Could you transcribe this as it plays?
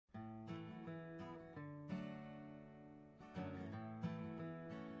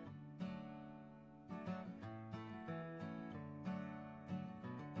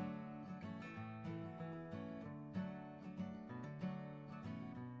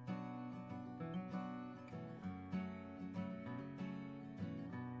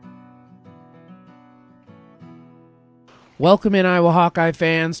Welcome in, Iowa Hawkeye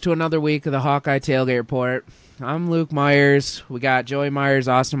fans, to another week of the Hawkeye Tailgate Report. I'm Luke Myers. We got Joey Myers,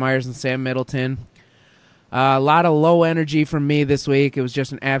 Austin Myers, and Sam Middleton. A lot of low energy from me this week. It was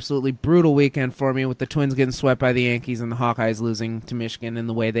just an absolutely brutal weekend for me with the Twins getting swept by the Yankees and the Hawkeyes losing to Michigan in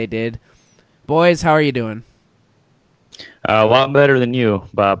the way they did. Boys, how are you doing? A lot better than you,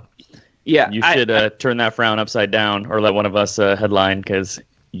 Bob. Yeah, you should turn that frown upside down or let one of us headline, because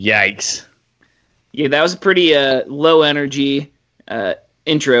yikes. Yeah, that was a pretty low energy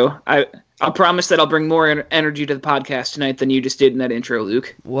intro. I'll promise that I'll bring more energy to the podcast tonight than you just did in that intro,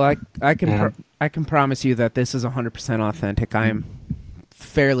 Luke. Well, I can promise you that this is 100% authentic. I am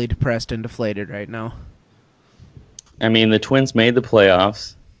fairly depressed and deflated right now. I mean, the Twins made the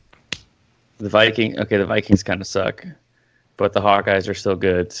playoffs. The Vikings kind of suck, but the Hawkeyes are still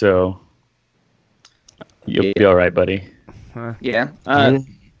good, so you'll be all right, buddy. Yeah.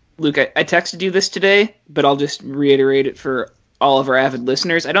 Luke, I texted you this today, but I'll just reiterate it for all of our avid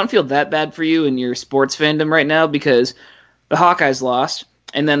listeners. I don't feel that bad for you in your sports fandom right now because the Hawkeyes lost,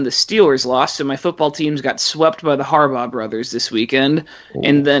 and then the Steelers lost, so my football teams got swept by the Harbaugh brothers this weekend. Ooh.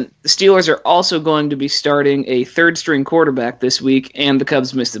 And then the Steelers are also going to be starting a third-string quarterback this week, and the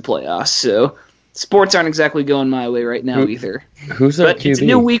Cubs missed the playoffs. So sports aren't exactly going my way right now either. Who's their QB? It's a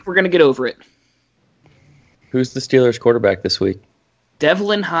new week. We're going to get over it. Who's the Steelers quarterback this week?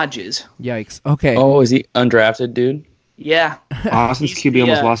 Devlin Hodges. Yikes. Okay. Oh, is he undrafted, dude? Yeah. Austin's QB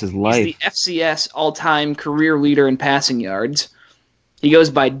almost lost his life. He's the FCS all-time career leader in passing yards. He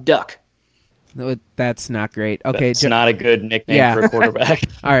goes by Duck. No, that's not great. Okay, That's not a good nickname for a quarterback.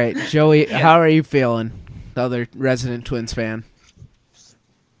 All right, Joey, how are you feeling? The other resident Twins fan.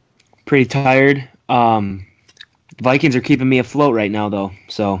 Pretty tired. The Vikings are keeping me afloat right now, though.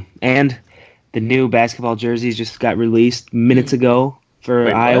 And the new basketball jerseys just got released minutes ago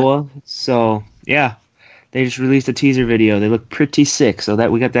for Iowa. What? So, yeah, they just released a teaser video. They look pretty sick, so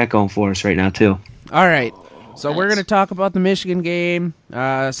that we got that going for us right now, too. All right, so we're going to talk about the Michigan game,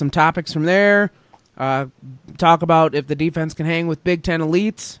 some topics from there, talk about if the defense can hang with Big Ten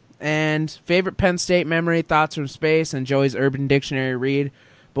elites, and favorite Penn State memory, thoughts from space, and Joey's Urban Dictionary read.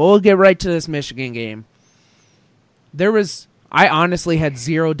 But we'll get right to this Michigan game. I honestly had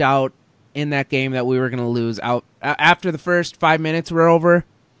zero doubt in that game that we were going to lose. After the first 5 minutes were over,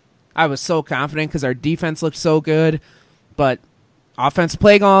 I was so confident because our defense looked so good, but offensive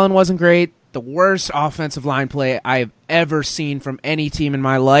play calling wasn't great. The worst offensive line play I have ever seen from any team in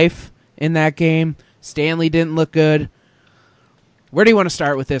my life in that game. Stanley didn't look good. Where do you want to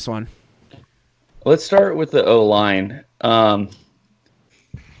start with this one? Let's start with the O-line.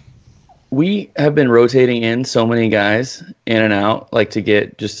 We have been rotating in so many guys in and out,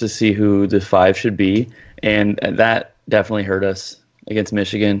 just to see who the five should be, and that definitely hurt us against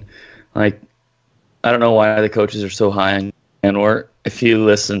Michigan. I don't know why the coaches are so high on Anwar. If you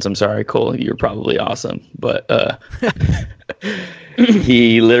listened, I'm sorry, Cole, you're probably awesome, but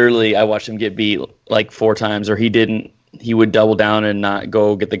he literally, I watched him get beat like 4 times, or he would double down and not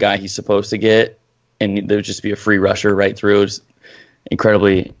go get the guy he's supposed to get, and there would just be a free rusher right through. It was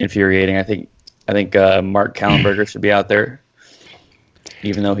incredibly infuriating. I think Mark Kallenberger should be out there,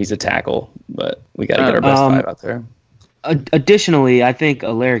 even though he's a tackle. But we got to get our best 5 out there. Additionally, I think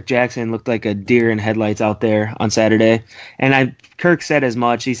Alaric Jackson looked like a deer in headlights out there on Saturday, and Kirk said as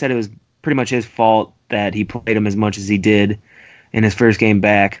much. He said it was pretty much his fault that he played him as much as he did in his first game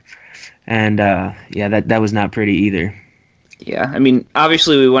back, and that was not pretty either. Yeah, I mean,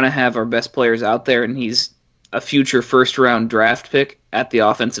 obviously we want to have our best players out there, and he's a future first-round draft pick at the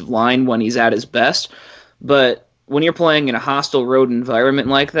offensive line when he's at his best. But when you're playing in a hostile road environment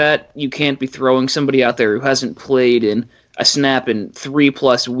like that, you can't be throwing somebody out there who hasn't played in a snap in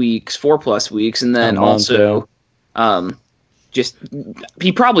 3+ weeks, 4+ weeks, and then also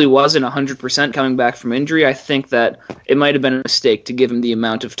he probably wasn't 100% coming back from injury. I think that it might have been a mistake to give him the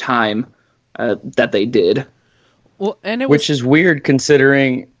amount of time that they did. Well, which is weird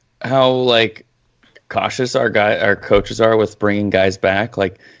considering how cautious our coaches are with bringing guys back.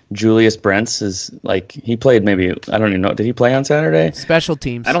 Like Julius Brents is he played maybe, I don't even know, did he play on Saturday? Special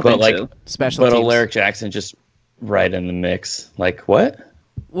teams. I don't think so. Special teams. But Alaric Jackson just right in the mix. What?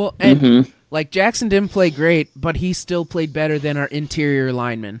 Well, and Jackson didn't play great, but he still played better than our interior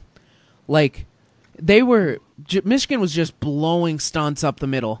linemen. Michigan was just blowing stunts up the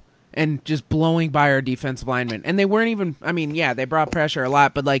middle and just blowing by our defensive linemen. And they weren't even, they brought pressure a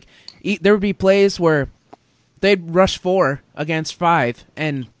lot, but there would be plays where they'd rush 4 against 5,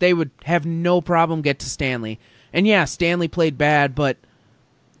 and they would have no problem get to Stanley. And yeah, Stanley played bad, but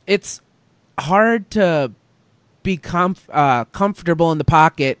it's hard to be comfortable in the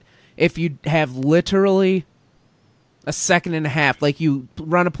pocket if you have literally a second and a half. Like you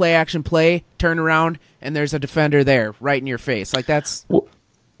run a play action play, turn around, and there's a defender there right in your face. Like that's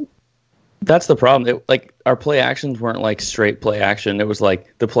the problem. Like our play actions weren't like straight play action. It was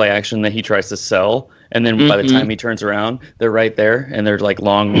like the play action that he tries to sell, and then by the time he turns around, they're right there, and there's like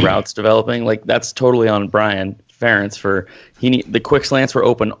long routes developing. Like that's totally on Brian Ferentz for the quick slants were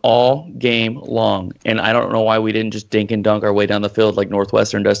open all game long, and I don't know why we didn't just dink and dunk our way down the field like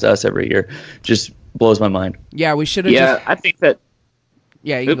Northwestern does to us every year. Just blows my mind. Yeah, we should have. Yeah, I think that.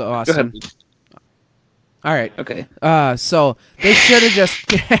 Yeah, you go, Austin. Go ahead. All right. Okay. So they should have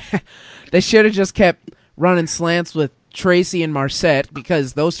just they should have just kept running slants with Tracy and Marset,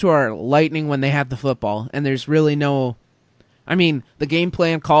 because those two are lightning when they have the football, and there's really no. I mean, the game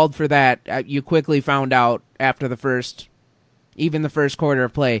plan called for that. You quickly found out after the first quarter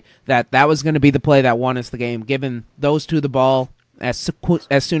of play that was going to be the play that won us the game, giving those two the ball as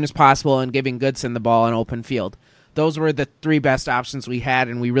soon as possible and giving Goodson the ball in open field. Those were the three best options we had,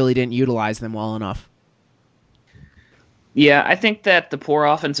 and we really didn't utilize them well enough. Yeah, I think that the poor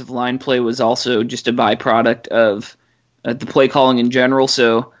offensive line play was also just a byproduct of the play calling in general.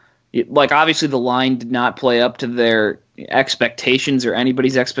 So, obviously the line did not play up to their expectations or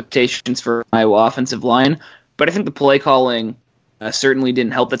anybody's expectations for Iowa offensive line. But I think the play calling certainly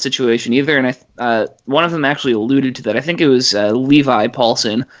didn't help that situation either. And one of them actually alluded to that. I think it was Levi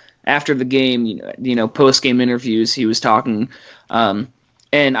Paulson after the game. Post game interviews, he was talking.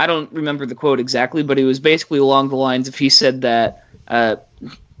 And I don't remember the quote exactly, but it was basically along the lines of he said that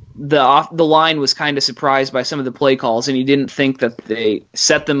the line was kind of surprised by some of the play calls, and he didn't think that they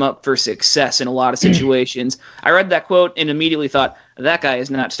set them up for success in a lot of situations. I read that quote and immediately thought, that guy is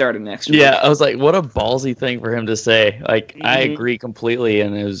not starting next week. Yeah, I was like, what a ballsy thing for him to say. Like, I agree completely,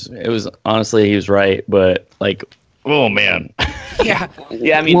 and it was honestly, he was right, but like, oh man. Yeah,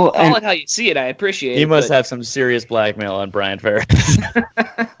 I mean, call it how you see it. I appreciate it. He must have some serious blackmail on Brian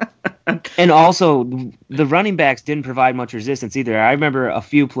Ferentz. And also, the running backs didn't provide much resistance either. I remember a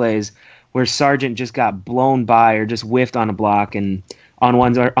few plays where Sargent just got blown by or just whiffed on a block and on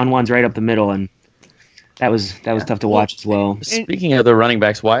ones right up the middle, and that was tough to watch as well. Speaking of the running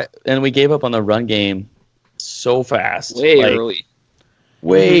backs, and we gave up on the run game so fast, early.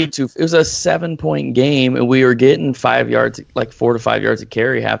 Way too. It was a 7-point game, and we were getting 5 yards, like 4 to 5 yards of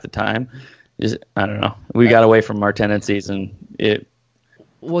carry half the time. I don't know. We got away from our tendencies, and it.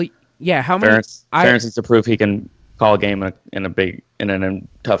 Well, yeah. How many? Ferentz needs to prove he can call a game in a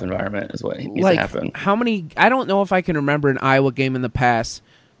tough environment. Is what needs to happen. How many? I don't know if I can remember an Iowa game in the past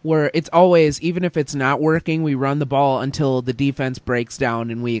where it's always, even if it's not working, we run the ball until the defense breaks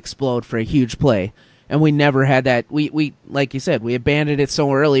down and we explode for a huge play. And we never had that. We like you said, we abandoned it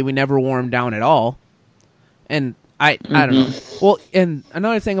so early. We never wore them down at all. And I don't know. Well, and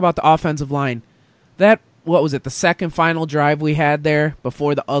another thing about the offensive line, what was it? The second final drive we had there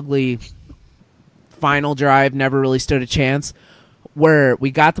before the ugly final drive never really stood a chance. Where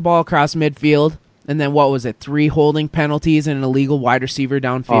we got the ball across midfield, and then what was it? 3 holding penalties and an illegal wide receiver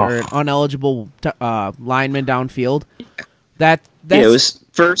downfield, or an uneligible lineman downfield. It was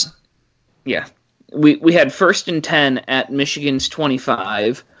first. Yeah. We had 1st and 10 at Michigan's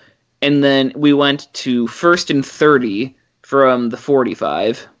 25, and then we went to 1st and 30 from the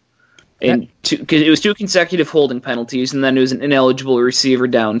 45, and because it was 2 consecutive holding penalties, and then it was an ineligible receiver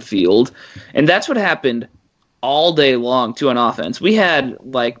downfield, and that's what happened all day long too on offense. We had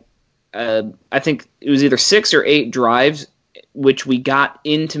I think it was either 6 or 8 drives which we got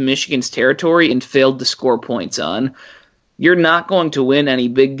into Michigan's territory and failed to score points on. You're not going to win any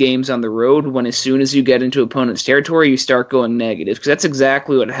big games on the road when as soon as you get into opponent's territory, you start going negative, because that's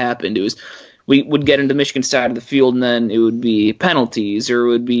exactly what happened. It was we would get into Michigan's side of the field, and then it would be penalties, or it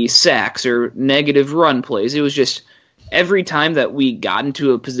would be sacks, or negative run plays. It was just every time that we got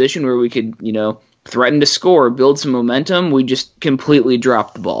into a position where we could, threaten to score, build some momentum, we just completely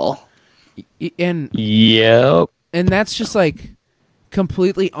dropped the ball. And that's just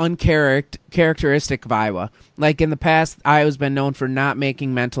completely uncharacteristic of Iowa. In the past, Iowa's been known for not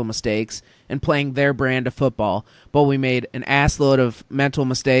making mental mistakes and playing their brand of football, but we made an assload of mental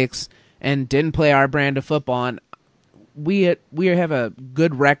mistakes and didn't play our brand of football. And we have a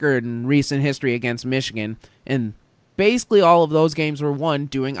good record in recent history against Michigan, and basically all of those games were won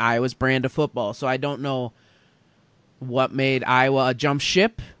doing Iowa's brand of football. So I don't know what made Iowa a jump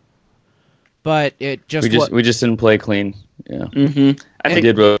ship, but it just we just didn't play clean. Yeah, I think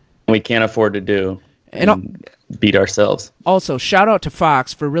did what we can't afford to do and beat ourselves. Also, shout out to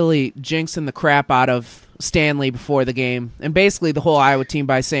Fox for really jinxing the crap out of Stanley before the game, and basically the whole Iowa team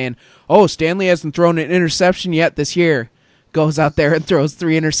by saying, "Oh, Stanley hasn't thrown an interception yet this year." goes out there and throws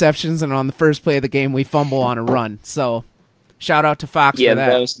 3 interceptions, and on the first play of the game, we fumble on a run. So, shout out to Fox for that. Yeah,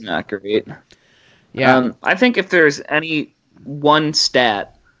 that was not great. Yeah. I think if there's any one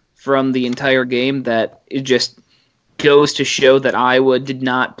stat from the entire game that it just goes to show that Iowa did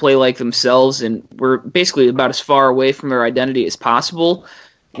not play like themselves and were basically about as far away from their identity as possible,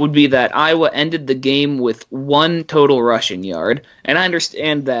 would be that Iowa ended the game with 1 total rushing yard. And I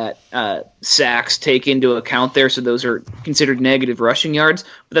understand that sacks take into account there, so those are considered negative rushing yards.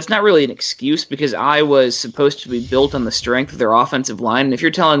 But that's not really an excuse because Iowa is supposed to be built on the strength of their offensive line. And if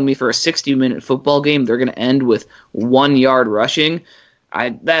you're telling me for a 60-minute football game they're going to end with 1 yard rushing,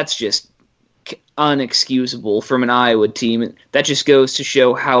 that's just unexcusable from an Iowa team. That just goes to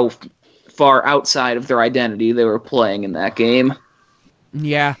show how far outside of their identity they were playing in that game.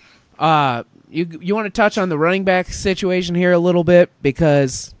 Yeah. You want to touch on the running back situation here a little bit?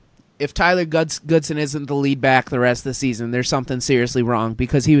 Because if Tyler Goodson isn't the lead back the rest of the season, there's something seriously wrong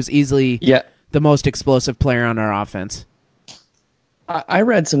because he was easily the most explosive player on our offense. I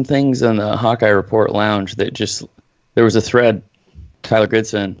read some things on the Hawkeye Report Lounge that there was a thread, Tyler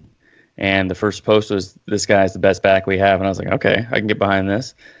Goodson, and the first post was, "This guy's the best back we have." And I was like, okay, I can get behind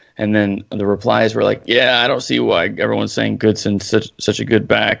this. And then the replies were like, "Yeah, I don't see why everyone's saying Goodson's such a good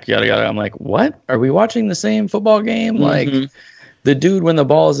back, yada, yada." I'm like, what? Are we watching the same football game? Mm-hmm. Like, the dude, when the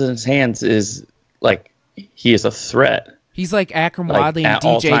ball is in his hands, is like, he is a threat. He's like Akram Like, Wadley and at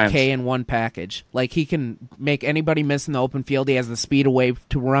all DJK times. in one package. Like, he can make anybody miss in the open field. He has the speed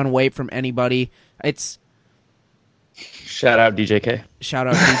to run away from anybody. Shout out DJK. Shout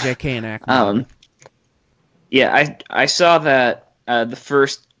out DJK and Akram Wadley. Yeah, I saw that the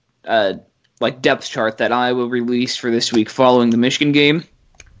first depth chart that Iowa released for this week following the Michigan game.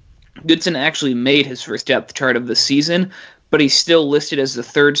 Goodson actually made his first depth chart of the season, but he's still listed as the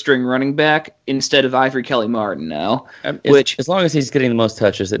 3rd string running back instead of Ivory Kelly Martin now. As long as he's getting the most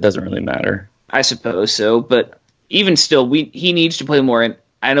touches, it doesn't really matter. I suppose so, but even still, he needs to play more. And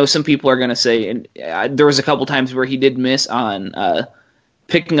I know some people are going to say, and there was a couple times where he did miss on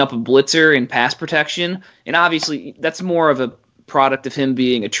picking up a blitzer in pass protection, and obviously that's more of a product of him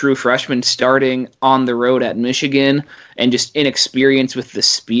being a true freshman starting on the road at Michigan and just inexperience with the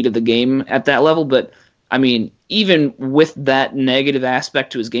speed of the game at that level. But I mean, even with that negative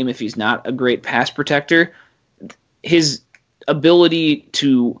aspect to his game, if he's not a great pass protector, his ability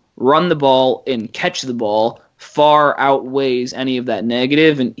to run the ball and catch the ball far outweighs any of that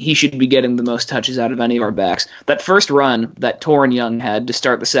negative, and he should be getting the most touches out of any of our backs. That first run that Torrin Young had to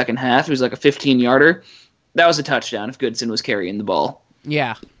start the second half, it was like a 15-yarder. That was a touchdown if Goodson was carrying the ball.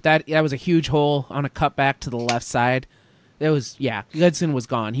 Yeah, that was a huge hole on a cutback to the left side. Goodson was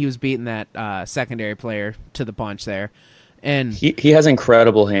gone. He was beating that secondary player to the punch there. And he has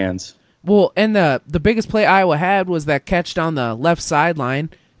incredible hands. Well, and the biggest play Iowa had was that catch down the left sideline,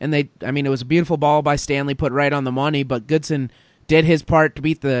 and it was a beautiful ball by Stanley, put right on the money, but Goodson did his part to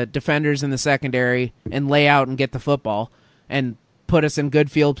beat the defenders in the secondary and lay out and get the football and put us in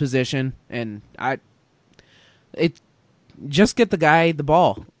good field position, and just get the guy the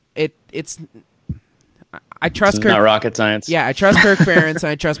ball. I trust It's Kirk. not rocket science. Yeah, I trust Kirk Ferentz and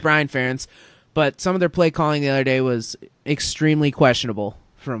I trust Brian Ferentz, but some of their play calling the other day was extremely questionable.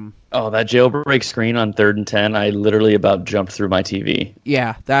 That jailbreak screen on 3rd and 10, I literally about jumped through my TV.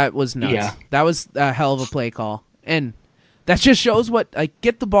 Yeah, that was nuts. Yeah. That was a hell of a play call, and that just shows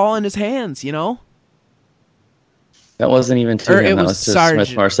get the ball in his hands, you know. That wasn't even to him. That was to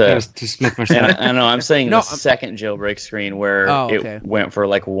Smith Marset. That was to Smith Marset. I know. I'm saying No, the second jailbreak screen where okay. it went for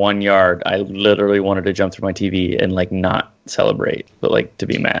 1 yard. I literally wanted to jump through my TV and not celebrate, but to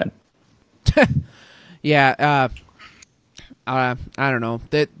be mad. Yeah. I don't know.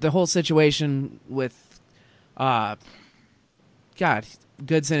 The whole situation with Goodson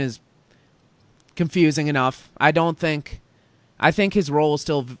is confusing enough. I think his role will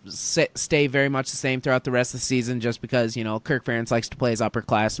still stay very much the same throughout the rest of the season just because, Kirk Ferentz likes to play his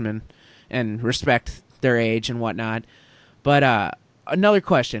upperclassmen and respect their age and whatnot. But another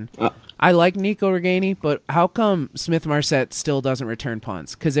question. I like Nico Reganey, but how come Smith Marset still doesn't return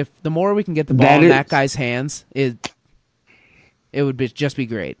punts? Because if the more we can get the ball in that guy's hands, it would just be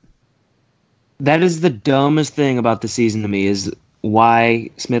great. That is the dumbest thing about the season to me is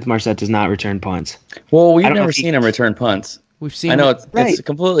why Smith Marset does not return punts. Well, we've never seen him return punts. We've seen. I know it's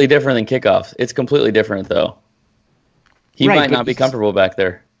completely different than kickoffs. It's completely different, though. He might not be comfortable back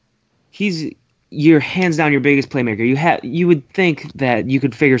there. He's your hands down your biggest playmaker. You would think that you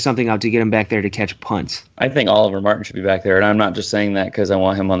could figure something out to get him back there to catch punts. I think Oliver Martin should be back there, and I'm not just saying that because I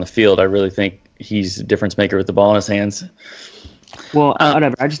want him on the field. I really think he's a difference maker with the ball in his hands. Well,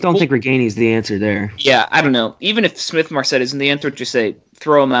 whatever. I just don't think Regani's the answer there. Yeah, I don't know. Even if Smith-Marset isn't the answer, just say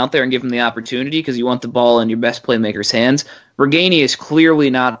throw him out there and give him the opportunity because you want the ball in your best playmaker's hands. Regani is clearly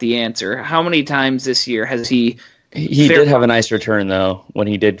not the answer. How many times this year has he... He did have a nice return, though, when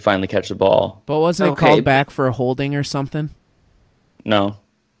he did finally catch the ball. But wasn't it called back for a holding or something? No.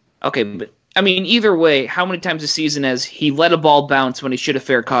 Okay, but, I mean, either way, how many times this season has he let a ball bounce when he should have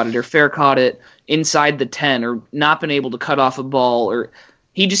fair caught it, or fair caught it inside the 10, or not been able to cut off a ball, or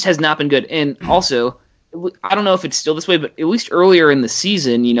he just has not been good. And also, I don't know if it's still this way, but at least earlier in the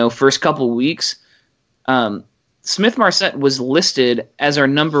season, first couple weeks, Smith-Marset was listed as our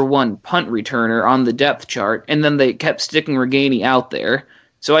number one punt returner on the depth chart, and then they kept sticking Regani out there.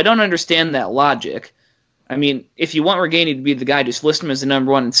 So I don't understand that logic. I mean, if you want Regani to be the guy, just list him as the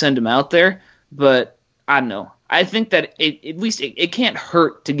number one and send him out there. But I don't know. I think that at least it can't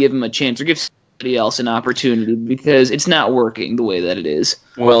hurt to give him a chance or give somebody else an opportunity because it's not working the way that it is.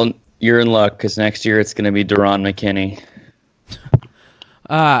 Well, you're in luck because next year it's going to be Deron McKinney.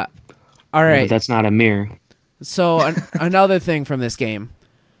 All right. But that's not a mirror. So another thing from this game.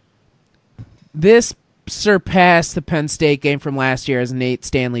 This surpassed the Penn State game from last year as Nate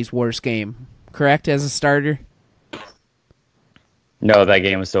Stanley's worst game, correct, as a starter? No, that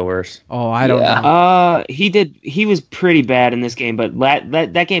game was still worse. Oh, I don't know. He was pretty bad in this game, but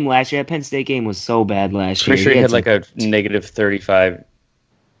that game last year, that Penn State game was so bad last year. Pretty sure he had like a negative 35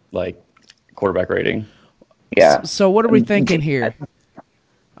 quarterback rating. Yeah. So what are we thinking here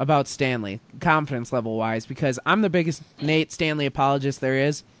about Stanley, confidence level wise? Because I'm the biggest Nate Stanley apologist there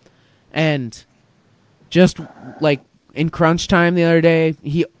is, and just like in crunch time the other day,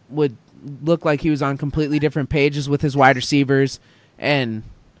 he would look like he was on completely different pages with his wide receivers, and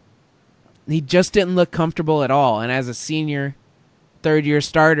he just didn't look comfortable at all. And as a senior, third-year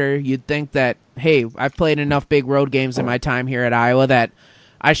starter, you'd think that, hey, I've played enough big road games in my time here at Iowa that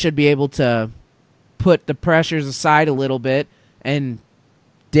I should be able to put the pressures aside a little bit and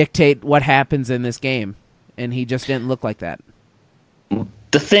dictate what happens in this game. And he just didn't look like that.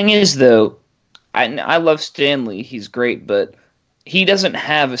 The thing is, though, I love Stanley. He's great, but he doesn't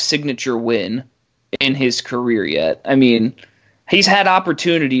have a signature win in his career yet. I mean, he's had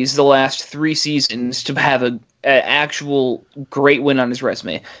opportunities the last 3 seasons to have an actual great win on his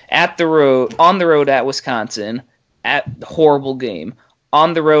resume. On the road at Wisconsin, horrible game.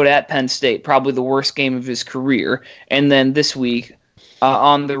 On the road at Penn State, probably the worst game of his career. And then this week,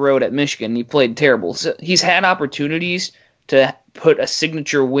 on the road at Michigan, he played terrible. So he's had opportunities to put a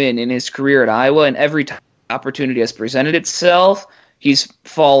signature win in his career at Iowa, and every opportunity has presented itself, he's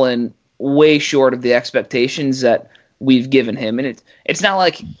fallen way short of the expectations that we've given him. And it's not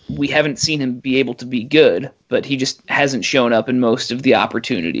like we haven't seen him be able to be good, but he just hasn't shown up in most of the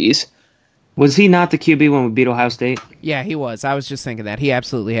opportunities. Was he not the QB when we beat Ohio State? Yeah, he was. I was just thinking that. He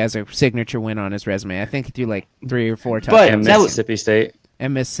absolutely has a signature win on his resume. I think he threw like 3 or 4 touchdowns. And Mississippi State.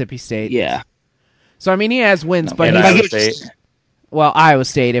 And Mississippi State. Yeah. So, I mean, he has wins, but and he's... Iowa State. Well, Iowa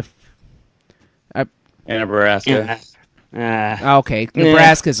State, if... And Nebraska. Okay,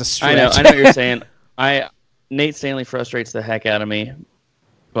 Nebraska's a stretch. I know what you're saying. Nate Stanley frustrates the heck out of me,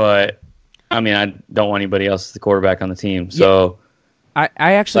 but I mean, I don't want anybody else as the quarterback on the team. So, I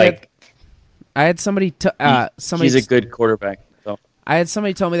actually I had somebody he's a good quarterback. So I had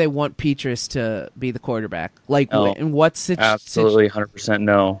somebody tell me they want Petrus to be the quarterback. Like, in what situation? Absolutely, 100%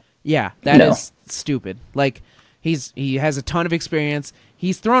 no. Yeah, that is stupid. Like, he has a ton of experience.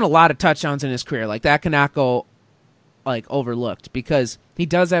 He's thrown a lot of touchdowns in his career. Like, that cannot go overlooked because he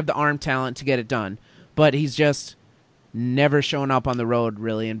does have the arm talent to get it done, but he's just never shown up on the road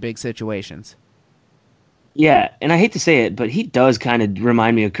really in big situations. Yeah, and I hate to say it, but he does kind of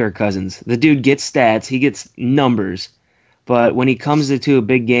remind me of Kirk Cousins. The dude gets stats, he gets numbers, but when he comes into a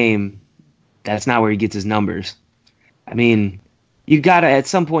big game, that's not where he gets his numbers. I mean, at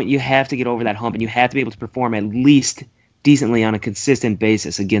some point, you have to get over that hump, and you have to be able to perform at least decently on a consistent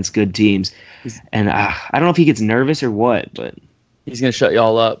basis against good teams. And I don't know if he gets nervous or what, but he's going to shut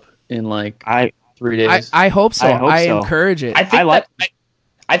y'all up in 3 days. I hope so. I so. Encourage it.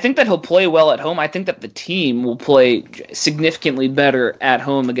 I think that he'll play well at home. I think that the team will play significantly better at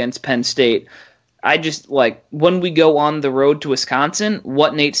home against Penn State. I just when we go on the road to Wisconsin,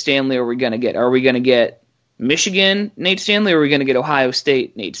 what Nate Stanley are we going to get? Are we going to get Michigan Nate Stanley, or are we going to get Ohio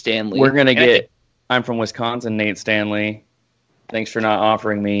State Nate Stanley? We're going to get I'm from Wisconsin Nate Stanley. Thanks for not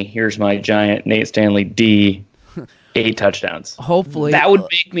offering me. Here's my giant Nate Stanley D. 8 touchdowns. Hopefully. That would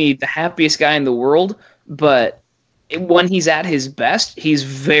make me the happiest guy in the world, but when he's at his best, he's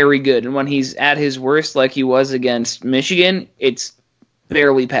very good. And when he's at his worst, like he was against Michigan, it's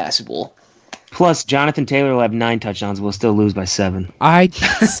barely passable. Plus, Jonathan Taylor will have 9 touchdowns. We'll still lose by 7. I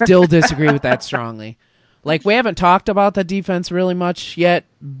still disagree with that strongly. Like, we haven't talked about the defense really much yet,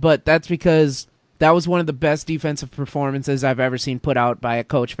 but that's because that was one of the best defensive performances I've ever seen put out by a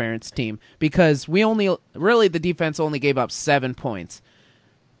Coach Ferentz team. Because the defense only gave up 7 points.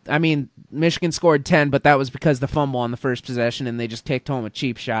 I mean, Michigan scored 10, but that was because the fumble on the first possession, and they just kicked home a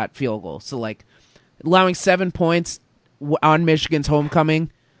cheap shot field goal. So, like, allowing 7 points on Michigan's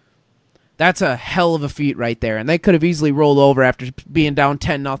homecoming, that's a hell of a feat right there. And they could have easily rolled over after being down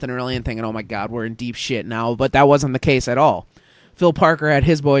 10-0 early and thinking, oh my God, we're in deep shit now. But that wasn't the case at all. Phil Parker had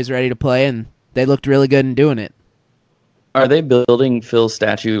his boys ready to play, and they looked really good in doing it. Are they building Phil's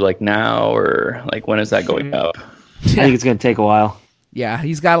statue like now, or like when is that going up? I think it's going to take a while. Yeah,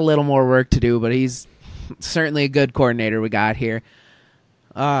 he's got a little more work to do, but he's certainly a good coordinator we got here.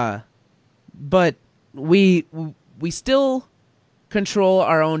 But we still control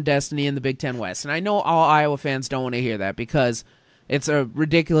our own destiny in the Big Ten West. And I know all Iowa fans don't want to hear that because it's a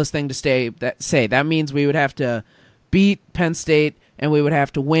ridiculous thing to say. That means we would have to beat Penn State and we would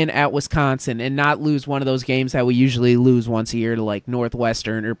have to win at Wisconsin and not lose one of those games that we usually lose once a year to like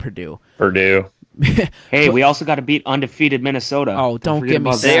Northwestern or Purdue. Hey, we also got to beat undefeated Minnesota. Oh, don't get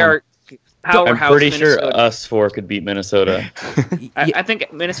me They are powerhouse. I'm pretty Minnesota. sure us 4 could beat Minnesota. I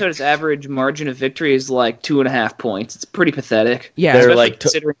think Minnesota's average margin of victory is like 2.5 points. It's pretty pathetic. Yeah, They're especially like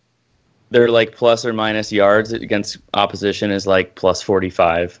considering Their like plus or minus yards against opposition is like plus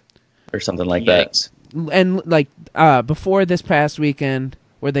 45 or something like that. And like before this past weekend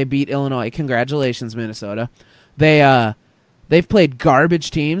where they beat Illinois, congratulations Minnesota. They've played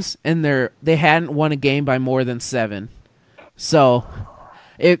garbage teams and they hadn't won a game by more than 7. So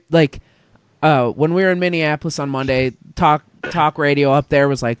it like when we were in Minneapolis on Monday, talk radio up there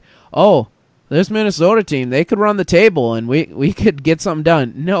was like, "Oh, this Minnesota team, they could run the table and we could get something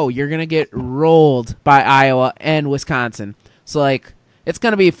done." No, you're going to get rolled by Iowa and Wisconsin. So like it's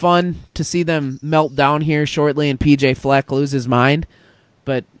going to be fun to see them melt down here shortly and PJ Fleck lose his mind.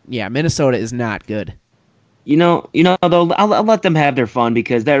 But yeah, Minnesota is not good. You know, though, I'll let them have their fun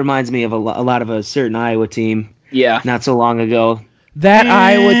because that reminds me of a lot of a certain Iowa team. Yeah, not so long ago. That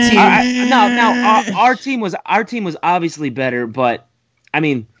Iowa team. Our team was obviously better, but I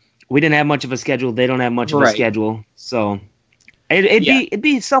mean, we didn't have much of a schedule. They don't have much of a schedule, so it'd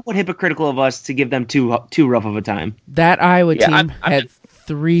be somewhat hypocritical of us to give them too rough of a time. That Iowa team had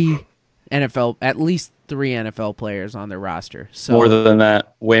at least three NFL players on their roster. So more than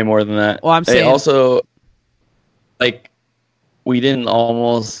that, way more than that. Well, I'm saying also, like, we didn't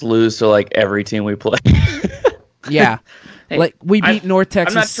almost lose to like every team we played. Yeah, like we beat North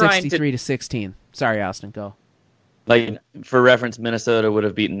Texas 63 to 16. Sorry, Austin, go. Like for reference, Minnesota would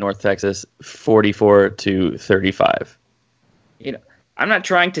have beaten North Texas 44 to 35. You know, I'm not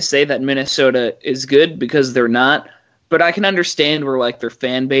trying to say that Minnesota is good because they're not, but I can understand where like their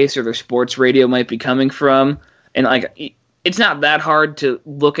fan base or their sports radio might be coming from, and like it's not that hard to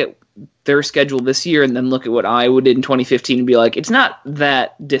look at their schedule this year and then look at what Iowa did in 2015 and be like, it's not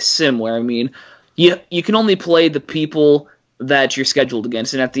that dissimilar. I mean, you can only play the people that you're scheduled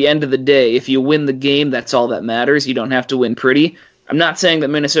against, and at the end of the day, if you win the game, that's all that matters. You don't have to win pretty. I'm not saying that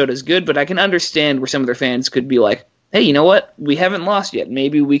Minnesota is good, but I can understand where some of their fans could be like, hey, you know what? We haven't lost yet.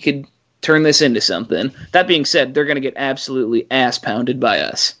 Maybe we could turn this into something. That being said, they're going to get absolutely ass-pounded by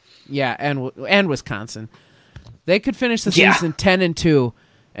us. Yeah, and Wisconsin. They could finish the season 10-2,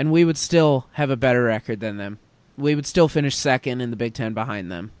 and we would still have a better record than them. We would still finish second in the Big Ten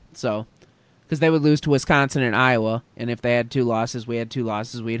behind them. So, because they would lose to Wisconsin and Iowa, and if they had 2 losses, we had 2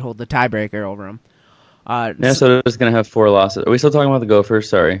 losses, we'd hold the tiebreaker over them. Minnesota's going to have 4 losses. Are we still talking about the Gophers?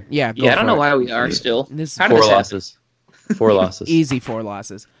 Sorry. Yeah, I don't know why we are still. How did 4 losses. 4 losses. Easy 4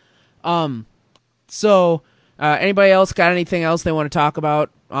 losses. So, anybody else got anything else they want to talk about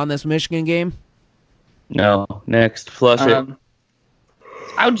on this Michigan game? No. Next. Flush it.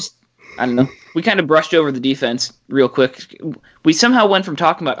 I don't know. We kind of brushed over the defense real quick. We somehow went from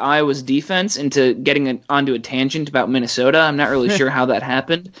talking about Iowa's defense into getting onto a tangent about Minnesota. I'm not really sure how that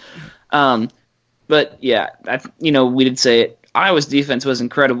happened. But yeah, we did say it. Iowa's defense was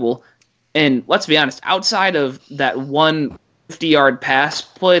incredible. And let's be honest, outside of that one 50-yard pass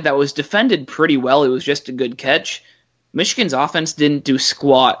play that was defended pretty well, it was just a good catch, Michigan's offense didn't do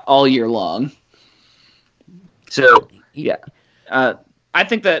squat all year long. So, yeah. I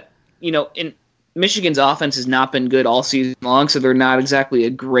think that, in Michigan's offense has not been good all season long, so they're not exactly a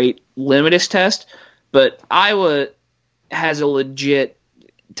great litmus test. But Iowa has a legit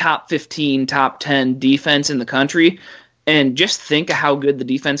top 15, top 10 defense in the country. And just think of how good the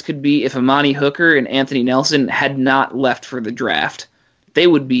defense could be if Amani Hooker and Anthony Nelson had not left for the draft. They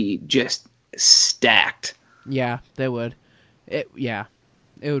would be just stacked. Yeah, they would. It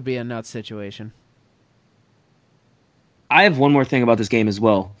would be a nuts situation. I have one more thing about this game as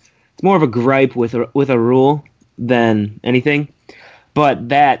well. It's more of a gripe with a rule than anything. But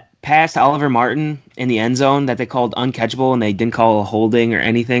that pass to Oliver Martin in the end zone that they called uncatchable and they didn't call a holding or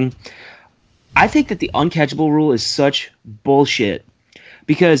anything. I think that the uncatchable rule is such bullshit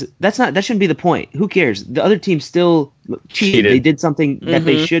because that shouldn't be the point. Who cares? The other team still cheated. They did something that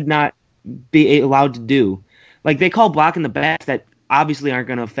they should not be allowed to do. Like they call blocking the backs that obviously aren't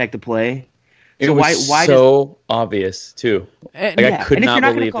going to affect the play. It was why so obvious too. I could not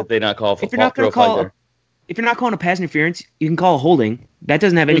believe that they not call for if you're not calling a pass interference, you can call a holding. That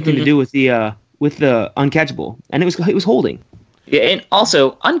doesn't have anything to do with the uncatchable, and it was holding. Yeah, and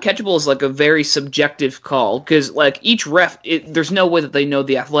also uncatchable is like a very subjective call because like each ref, there's no way that they know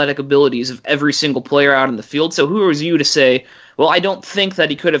the athletic abilities of every single player out in the field. So who is you to say, well, I don't think that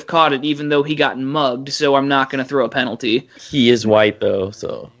he could have caught it even though he got mugged, so I'm not going to throw a penalty. He is white though,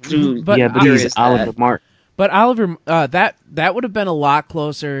 so but he's Oliver Martin. But Oliver, that would have been a lot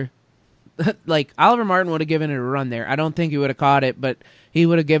closer. Like Oliver Martin would have given it a run there. I don't think he would have caught it, but he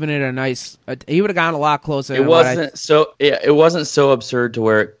would have given it a nice. He would have gone a lot closer. It wasn't so absurd to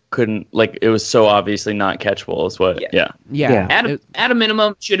where it couldn't. Like it was so obviously not catchable. Is what? Yeah. At a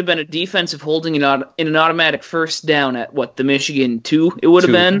minimum, should have been a defensive holding in an automatic first down at what the Michigan 2. It would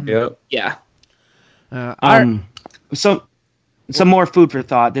have been. Yep. Yeah. Some more food for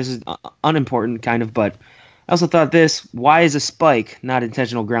thought. This is unimportant, kind of, but I also thought this: why is a spike not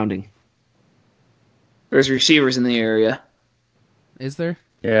intentional grounding? There's receivers in the area. Is there?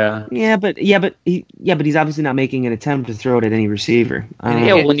 Yeah, but he's obviously not making an attempt to throw it at any receiver.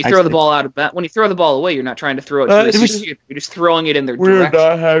 When you throw the ball when you throw the ball away, you're not trying to throw it to a receiver. You're just throwing it in their direction. We're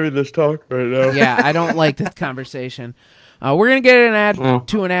not having this talk right now. Yeah, I don't like this conversation. We're gonna get an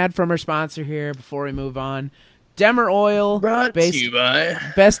ad from our sponsor here before we move on. Demer Oil,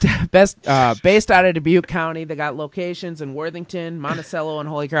 based out of Dubuque County. They got locations in Worthington, Monticello, and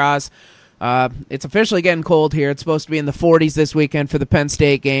Holy Cross. It's officially getting cold here. It's supposed to be in the 40s this weekend for the Penn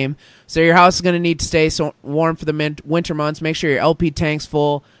State game. So your house is going to need to stay warm for the winter months. Make sure your LP tank's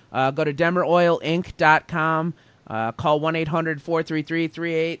full. Go to DemerOilInc.com. Call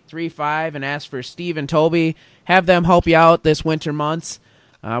 1-800-433-3835 and ask for Steve and Toby. Have them help you out this winter months.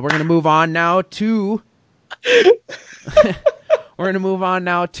 We're going to move on now to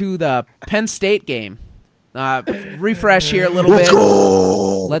the Penn State game. Refresh here a little bit.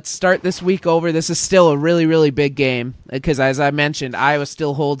 Let's start this week over. This is still a really, really big game because, as I mentioned, Iowa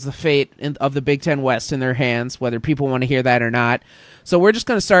still holds the fate of the Big Ten West in their hands, whether people want to hear that or not. So we're just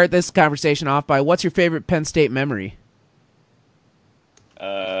going to start this conversation off by what's your favorite Penn State memory?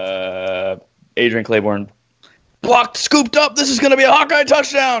 Adrian Claiborne. Blocked, scooped up. This is going to be a Hawkeye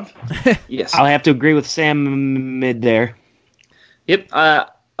touchdown. Yes. I'll have to agree with Sam mid there. Yep.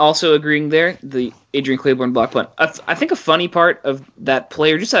 Also agreeing there, the Adrian Claiborne block punt. I think a funny part of that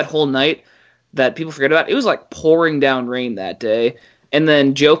player, just that whole night that people forget about, it was like pouring down rain that day. And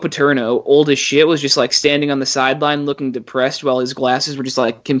then Joe Paterno, old as shit, was just like standing on the sideline looking depressed while his glasses were just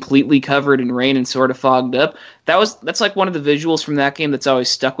like completely covered in rain and sort of fogged up. That's like one of the visuals from that game that's always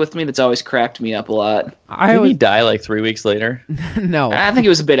stuck with me, that's always cracked me up a lot. Did he die like 3 weeks later? No. I think it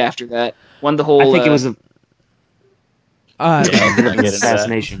was a bit after that. I think it was a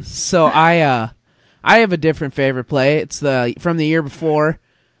assassination. So I have a different favorite play. It's from the year before.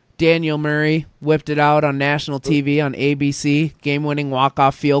 Daniel Murray whipped it out on national TV on ABC. Game-winning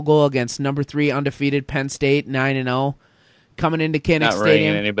walk-off field goal against number 3 undefeated Penn State, 9-0. Coming into Kinnick Stadium. Not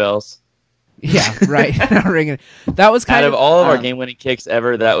ringing any bells. Yeah, right. Not ringing. That was out of all of our game-winning kicks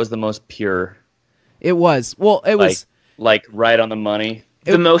ever, that was the most pure. It was. Well, it was like right on the money.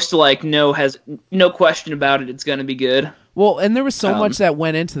 The most like has no question about it. It's going to be good. Well, and there was so much that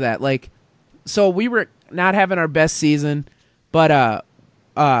went into that. Like, so we were not having our best season, but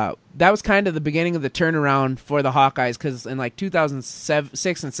that was kind of the beginning of the turnaround for the Hawkeyes because in like 2006 and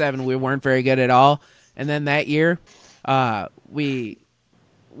 2007 we weren't very good at all, and then that year we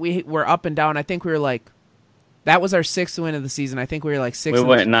were up and down. I think we were like that was our 6th win of the season. I think we were like 6. We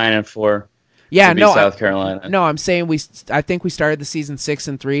went 9-4. Yeah, no, South Carolina. No, I'm saying I think we started the season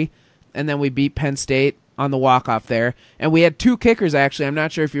 6-3, and then we beat Penn State on the walk-off there. And we had 2 kickers, actually. I'm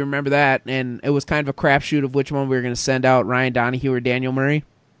not sure if you remember that. And it was kind of a crapshoot of which one we were going to send out, Ryan Donahue or Daniel Murray.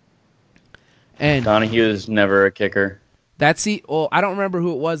 And Donahue is never a kicker. I don't remember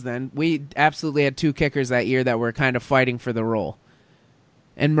who it was then. We absolutely had 2 kickers that year that were kind of fighting for the role.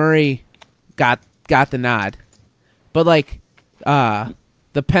 And Murray got the nod. But, like, Tyler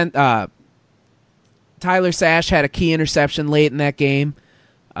Sash had a key interception late in that game.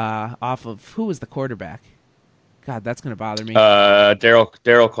 off of who was the quarterback? God, that's going to bother me.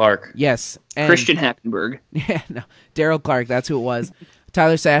 Daryl Clark. Yes. And, Christian Hackenberg. Yeah, no. Daryl Clark, that's who it was.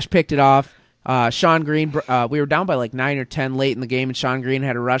 Tyler Sash picked it off. Sean Green, we were down by like 9 or 10 late in the game, and Sean Green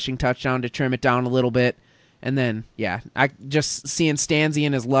had a rushing touchdown to trim it down a little bit. And then, yeah, I just seeing Stanzi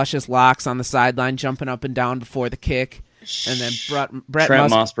and his luscious locks on the sideline jumping up and down before the kick. And then Brett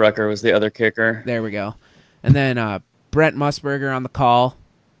Trent Mossbrucker was the other kicker. There we go. And then Brent Musburger on the call.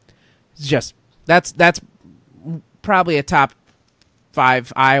 It's just that's probably a top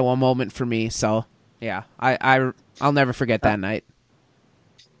 5 Iowa moment for me. So yeah, I'll never forget that night.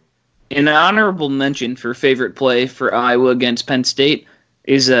 An honorable mention for favorite play for Iowa against Penn State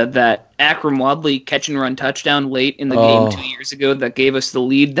is that Akram Wadley catch and run touchdown late in the game 2 years ago that gave us the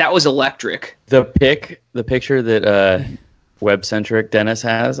lead. That was electric. The picture that web-centric Dennis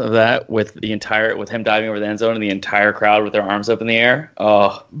has of that with him diving over the end zone and the entire crowd with their arms up in the air.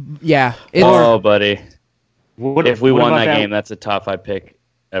 Oh yeah. Buddy. If we won that game, that's a top 5 pick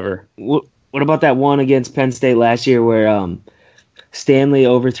ever. What about that one against Penn State last year where Stanley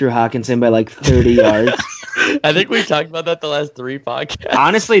overthrew Hawkinson by like 30 yards? I think we talked about that the last 3 podcasts.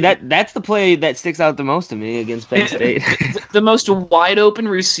 Honestly, that's the play that sticks out the most to me against Penn State. The most wide open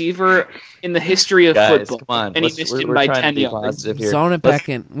receiver in the history of football. Come on. And he missed him by 10 yards. Zone it back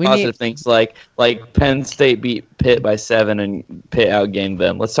in. We positive things like Penn State beat Pitt by 7 and Pitt outgained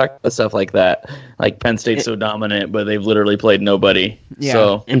them. Let's talk about stuff like that. Like Penn State's so dominant, but they've literally played nobody. Yeah.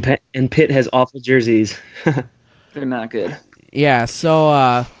 So. And Pitt has awful jerseys. They're not good. Yeah,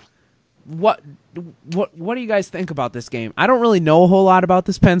 so what do you guys think about this game? I don't really know a whole lot about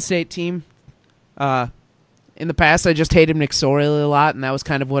this Penn State team. In the past, I just hated McSorley a lot, and that was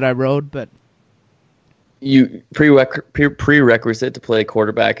kind of what I wrote. But prerequisite to play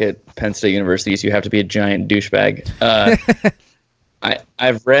quarterback at Penn State University is you have to be a giant douchebag. I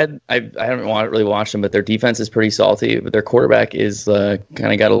haven't really watched them, but their defense is pretty salty. But their quarterback is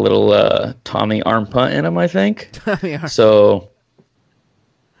kind of got a little Tommy arm punt in him, I think. So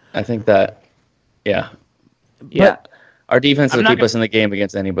I think that, yeah. Our defense will keep us in the game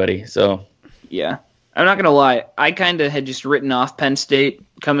against anybody. So yeah, I'm not gonna lie. I kind of had just written off Penn State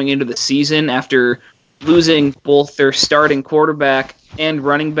coming into the season after losing both their starting quarterback and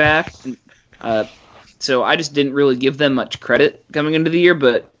running back. So I just didn't really give them much credit coming into the year,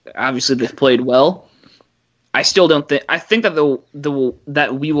 but obviously they've played well. I still don't think. I think that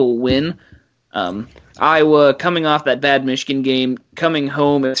that we will win. Iowa coming off that bad Michigan game, coming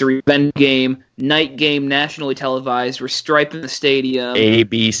home, it's a revenge game, night game, nationally televised. We're striping the stadium.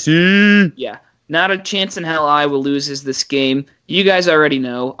 ABC. Yeah, not a chance in hell Iowa loses this game. You guys already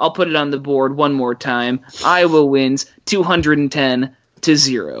know. I'll put it on the board one more time. Iowa wins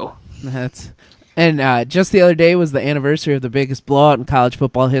 210-0. And just the other day was the anniversary of the biggest blowout in college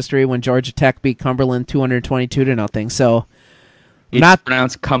football history when Georgia Tech beat Cumberland 222-0. So, it's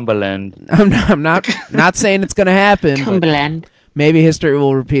pronounced Cumberland. I'm not saying it's going to happen. Cumberland. Maybe history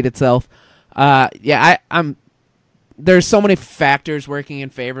will repeat itself. I'm. There's so many factors working in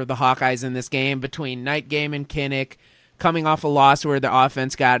favor of the Hawkeyes in this game between night game and Kinnick, coming off a loss where the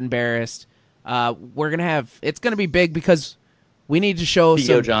offense got embarrassed. It's gonna be big because we need to show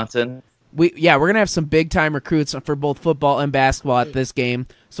Theo Johnson. We're gonna have some big time recruits for both football and basketball at this game,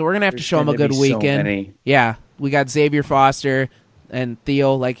 so we're gonna have to show them a good weekend. Yeah, we got Xavier Foster and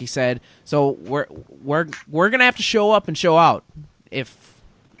Theo, like you said. So we're gonna have to show up and show out if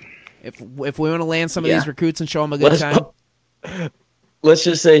we want to land some of these recruits and show them a good time. Let's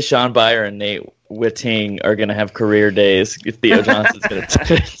just say Sean Byer and Nate Whitting are going to have career days. Theo Johnson's going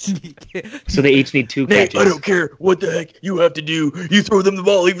to. So they each need 2 catches. Nate, I don't care what the heck you have to do. You throw them the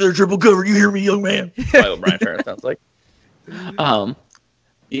ball, even their triple cover. You hear me, young man? That's what Brian Ferentz sounds like.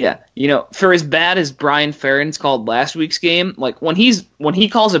 Yeah, for as bad as Brian Ferentz called last week's game, like when he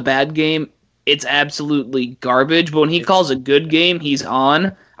calls a bad game, it's absolutely garbage. But when he calls a good game, he's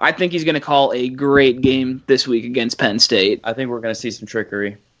on. I think he's going to call a great game this week against Penn State. I think we're going to see some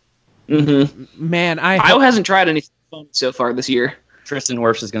trickery. Mm-hmm. Man, Iowa hasn't tried anything fun so far this year. Tristan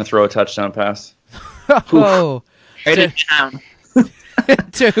Wirfs is going to throw a touchdown pass. Oh, Write it down.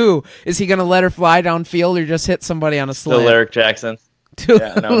 To who? Is he going to let her fly downfield or just hit somebody on a slant? To Lyric Jackson.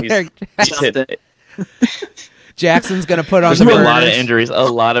 He's hit it. Jackson's going to put on There's a lot of injuries. A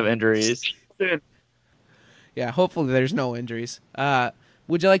lot of injuries. Yeah, hopefully there's no injuries.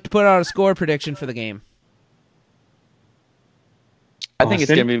 Would you like to put out a score prediction for the game? I think it's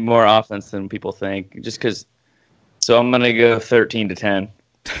going to be more offense than people think. Just because. So I'm going to go 13-10.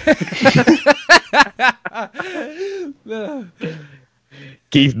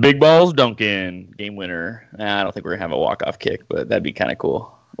 Keith Big Balls Duncan, game winner. I don't think we're going to have a walk-off kick, but that'd be kind of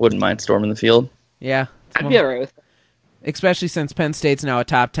cool. wouldn't mind storming the field. Yeah. I'd be all right with that. Especially since Penn State's now a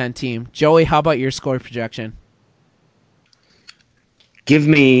top 10 team. Joey, how about your score projection? Give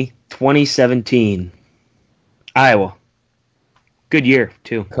me 2017 Iowa. Good year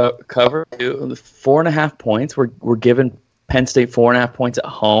too. Cover 4.5 points. We're giving Penn State 4.5 points at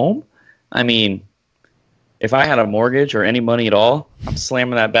home. I mean, if I had a mortgage or any money at all, I'm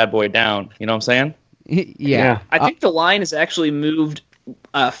slamming that bad boy down. You know what I'm saying? Yeah. I think the line has actually moved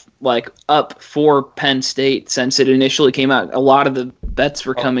up for Penn State since it initially came out. A lot of the bets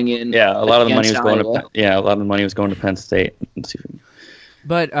were coming in. Yeah, a lot of the money was against going Iowa. to. A lot of the money was going to Penn State. Let's see if we can-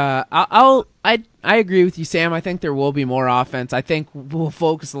 But I agree with you, Sam. I think there will be more offense. I think we'll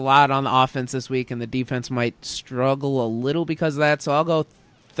focus a lot on the offense this week, and the defense might struggle a little because of that. So I'll go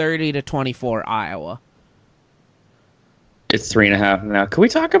 30-24 Iowa. It's 3.5 now. Can we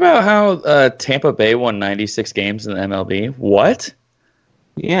talk about how Tampa Bay won 96 games in the MLB? What?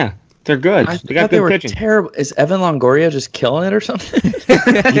 Yeah, they're good. I They got thought they good were pitching. terrible. Is Evan Longoria just killing it or something?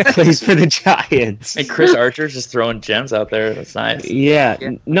 He plays for the Giants. And Chris Archer's just throwing gems out there. That's nice. Yeah.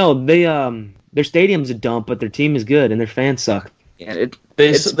 No, they their stadium's a dump, but their team is good and their fans suck. Yeah,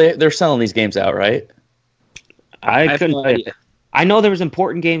 They're selling these games out, right? I have couldn't no tell you. idea. I know there was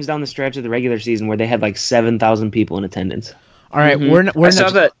important games down the stretch of the regular season where they had like 7,000 people in attendance. All right, Mhm. we're I saw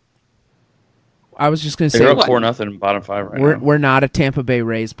not, that. I was just going to They're say up what? 4-0 bottom 5 right we're now. we're not a Tampa Bay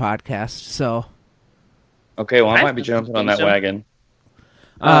Rays podcast, so Okay, well, I I might be don't jumping on think that so. wagon.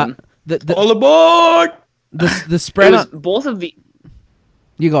 the All aboard! the It spread was on, both of the.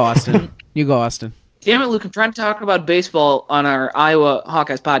 you go Austin. You go Austin. Damn it, Luke! I'm trying to talk about baseball on our Iowa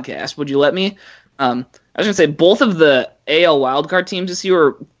Hawkeyes podcast. Would you let me? I was gonna say both of the AL wildcard teams this year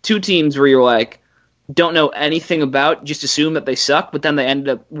are two teams where you're like, don't know anything about, just assume that they suck, but then they ended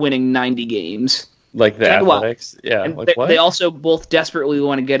up winning 90 games. Like the Check it out. Athletics. Yeah, And like what? they also both desperately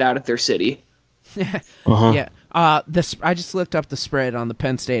want to get out of their city. Uh-huh. Yeah. I just looked up the spread on the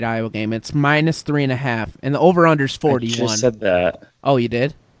Penn State Iowa game. It's -3.5, and the over under's I 41. just said that. Oh, you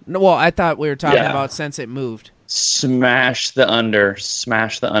did? No, well, I thought we were talking Yeah. about since it moved. Smash the under.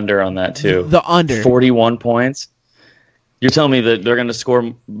 Smash the under on that, too. The under. 41 points. You're telling me that they're going to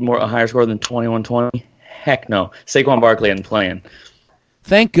score a higher score than 21-20? Heck no. Saquon Barkley isn't playing.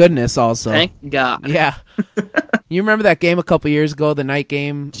 Thank goodness. Also, Thank God. yeah. You remember that game a couple years ago, the night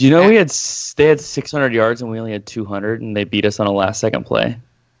game? Do you know they had 600 yards and we only had 200, and they beat us on a last-second play?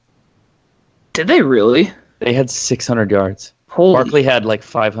 Did they really? They had 600 yards. Holy Barkley had like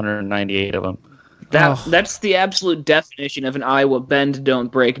 598 of them. That's the absolute definition of an Iowa bend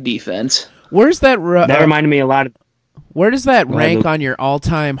don't break defense. Where's that? That reminded me a lot of. Where does that Go ahead, rank Luke. on your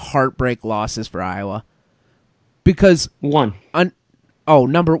all-time heartbreak losses for Iowa? Because One.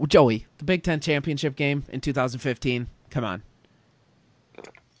 Joey, the Big Ten championship game in 2015. Come on.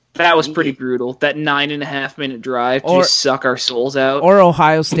 That was pretty brutal. That 9.5 minute drive to Or- just suck our souls out. Or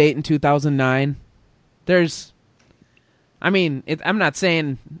Ohio State in 2009. I'm not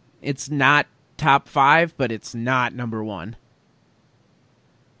saying it's not top 5, but it's not number 1.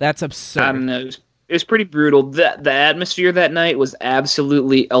 That's absurd. I don't know. It was pretty brutal. The atmosphere that night was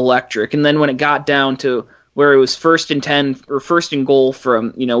absolutely electric. And then when it got down to where it was 1st and 10 or 1st and goal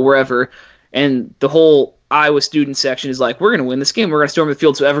from wherever, and the whole Iowa student section is like, we're going to win this game. We're going to storm the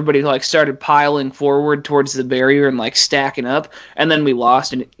field. So everybody started piling forward towards the barrier and stacking up. And then we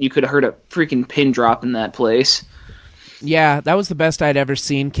lost, and you could have heard a freaking pin drop in that place. Yeah, that was the best I'd ever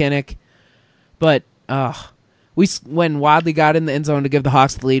seen, Kinnick. But when Wadley got in the end zone to give the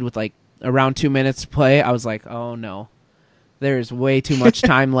Hawks the lead with around 2 minutes to play, I was like, oh no, there's way too much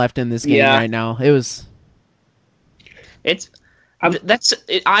time left in this game Yeah. right now. It was.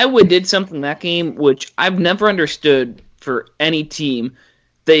 Iowa did something that game which I've never understood for any team.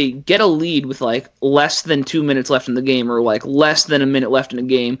 They get a lead with less than 2 minutes left in the game, or less than a minute left in the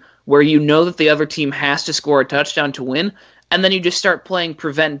game, where you know that the other team has to score a touchdown to win, and then you just start playing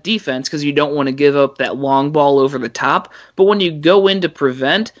prevent defense because you don't want to give up that long ball over the top. But when you go into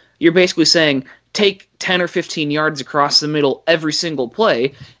prevent, you're basically saying take 10 or 15 yards across the middle every single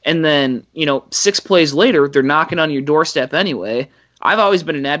play, and then 6 plays later they're knocking on your doorstep anyway. I've always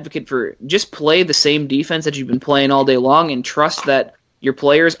been an advocate for just play the same defense that you've been playing all day long and trust that your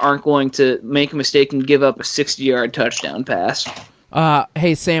players aren't going to make a mistake and give up a 60-yard touchdown pass.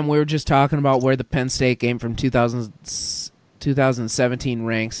 Hey, Sam, we were just talking about where the Penn State game from 2017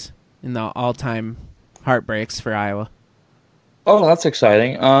 ranks in the all-time heartbreaks for Iowa. Oh, that's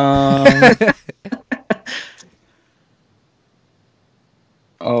exciting.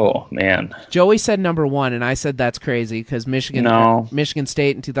 Oh, man. Joey said number 1, and I said that's crazy because Michigan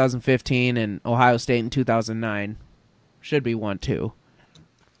State in 2015 and Ohio State in 2009 should be 1, 2.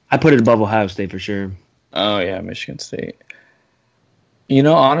 I put it above Ohio State for sure. Oh, yeah, Michigan State.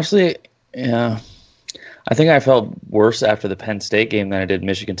 Honestly, yeah. I think I felt worse after the Penn State game than I did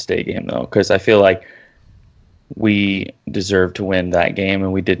Michigan State game, though, because I feel like we deserved to win that game,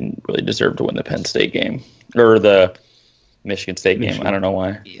 and we didn't really deserve to win the Penn State game. Or the Michigan State game. I don't know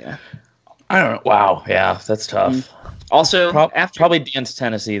why. Yeah. I don't know. Wow, yeah, that's tough. Also, probably Dan's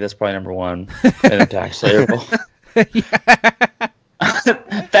Tennessee. That's probably number one in attack label.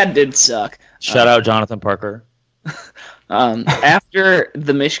 That did suck. Shout out Jonathan Parker. After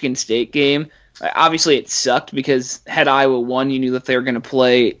the Michigan State game, obviously it sucked because had Iowa won, you knew that they were going to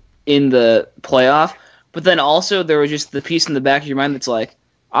play in the playoff. But then also there was just the piece in the back of your mind that's like,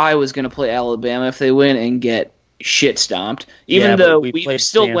 Iowa's going to play Alabama if they win and get shit stomped. Even though we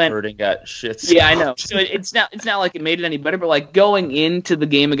still Stanford went and got shit stomped. Yeah, I know. So it's not like it made it any better. But like going into the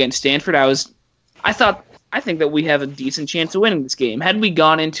game against Stanford, I think that we have a decent chance of winning this game. Had we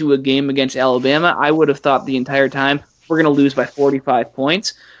gone into a game against Alabama, I would have thought the entire time we're going to lose by 45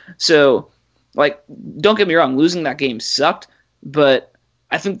 points. So, like, don't get me wrong, losing that game sucked, but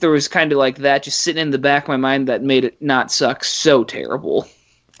I think there was kind of like that just sitting in the back of my mind that made it not suck so terrible.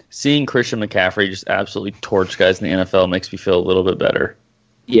 Seeing Christian McCaffrey just absolutely torch guys in the NFL makes me feel a little bit better.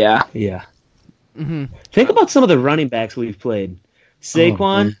 Yeah. Yeah. Mm-hmm. Think about some of the running backs we've played.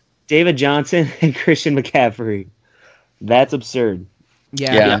 Saquon, David Johnson, and Christian McCaffrey. That's absurd.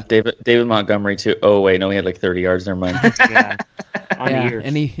 Yeah. David Montgomery too. Oh wait, no, he had like 30 yards. Never mind. Yeah. On the ear.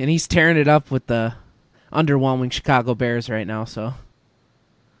 And he's tearing it up with the underwhelming Chicago Bears right now. So,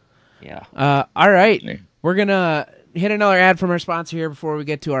 yeah. All right, we're gonna hit another ad from our sponsor here before we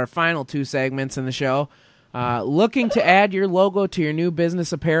get to our final two segments in the show. Looking to add your logo to your new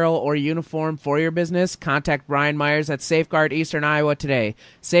business apparel or uniform for your business? Contact Brian Myers at Safeguard Eastern Iowa today.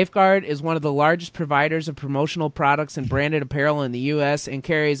 Safeguard is one of the largest providers of promotional products and branded apparel in the U.S. and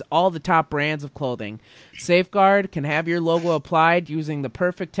carries all the top brands of clothing. Safeguard can have your logo applied using the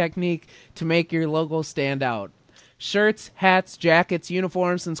perfect technique to make your logo stand out. Shirts, hats, jackets,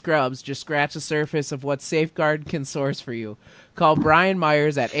 uniforms, and scrubs just scratch the surface of what Safeguard can source for you. Call Brian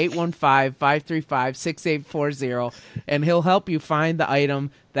Myers at 815-535-6840, and he'll help you find the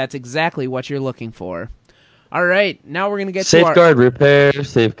item that's exactly what you're looking for. All right, now we're going to get Safeguard repair,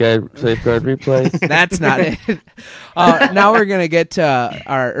 Safeguard replace. That's not it. Now we're going to get to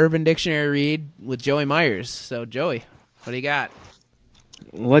our Urban Dictionary read with Joey Myers. So, Joey, what do you got?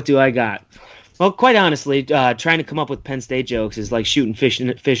 What do I got? Well, quite honestly, trying to come up with Penn State jokes is like shooting fish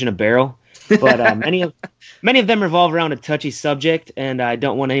in a barrel. But many of them revolve around a touchy subject, and I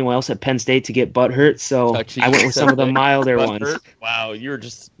don't want anyone else at Penn State to get butt hurt, so I went with some of the milder ones. Wow, you're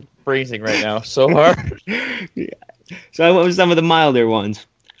just phrasing right now so hard. Yeah. So I went with some of the milder ones.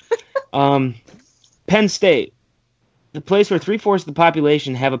 Penn State, the place where 3/4 of the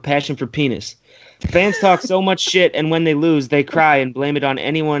population have a passion for penis. Fans talk so much shit, and when they lose, they cry and blame it on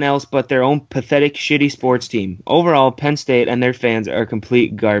anyone else but their own pathetic, shitty sports team. Overall, Penn State and their fans are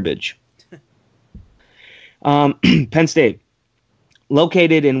complete garbage. Penn State,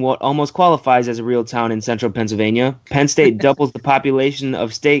 located in what almost qualifies as a real town in central Pennsylvania, Penn State doubles the population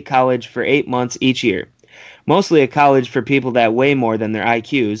of State College for 8 months each year. Mostly a college for people that weigh more than their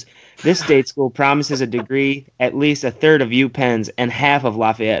IQs, this state school promises a degree at least a third of UPenn's and half of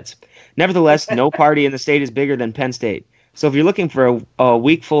Lafayette's. Nevertheless, no party in the state is bigger than Penn State. So if you're looking for a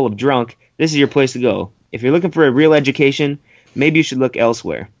week full of drunk, this is your place to go. If you're looking for a real education, maybe you should look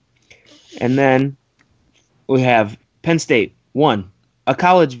elsewhere. And then we have Penn State. 1. A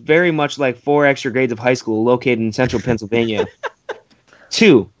college very much like 4 extra grades of high school located in central Pennsylvania.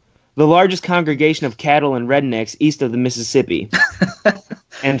 2. The largest congregation of cattle and rednecks east of the Mississippi.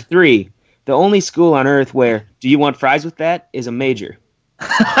 And 3. The only school on earth where, do you want fries with that, is a major.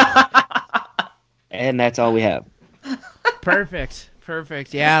 And that's all we have. Perfect.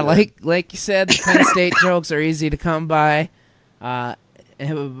 Yeah, like you said, the Penn State jokes are easy to come by, but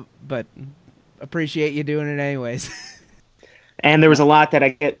appreciate you doing it anyways. And there was a lot that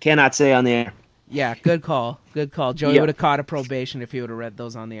I cannot say on the air. Yeah, good call. Joey would have caught a probation if he would have read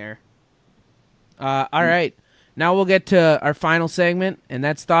those on the air. All right, now we'll get to our final segment, and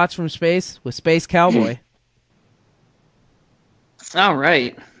that's Thoughts from Space with Space Cowboy. All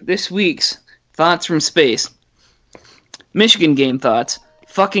right, this week's Thoughts from Space. Michigan game thoughts.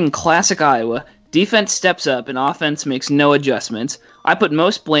 Fucking classic Iowa. Defense steps up and offense makes no adjustments. I put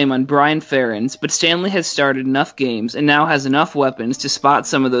most blame on Brian Ferentz, but Stanley has started enough games and now has enough weapons to spot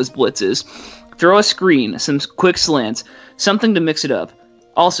some of those blitzes. Throw a screen, some quick slants, something to mix it up.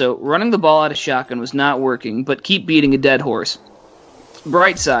 Also, running the ball out of shotgun was not working, but keep beating a dead horse.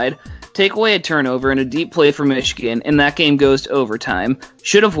 Bright side, Take away a turnover and a deep play for Michigan, and that game goes to overtime.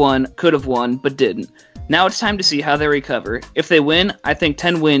 Should have won, could have won, but didn't. Now it's time to see how they recover. If they win, I think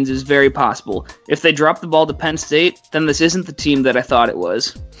 10 wins is very possible. If they drop the ball to Penn State, then this isn't the team that I thought it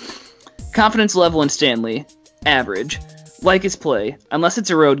was. Confidence level in Stanley, average. Like his play. Unless it's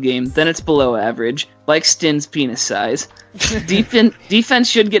a road game, then it's below average. Like Stin's penis size. Defense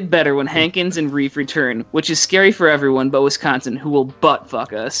should get better when Hankins and Reef return, which is scary for everyone but Wisconsin, who will butt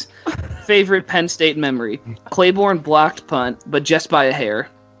fuck us. Favorite Penn State memory. Claiborne blocked punt, but just by a hair.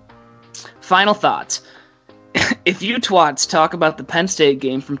 Final thoughts. If you twats talk about the Penn State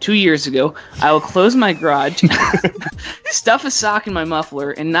game from 2 years ago, I will close my garage, stuff a sock in my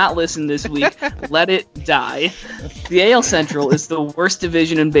muffler, and not listen this week. Let it die. The AL Central is the worst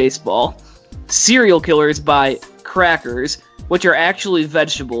division in baseball. Serial killers buy crackers, which are actually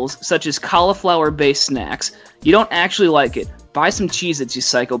vegetables, such as cauliflower-based snacks. You don't actually like it. Buy some Cheez-Its, you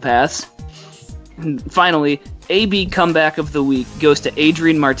psychopaths. And finally, AB comeback of the week goes to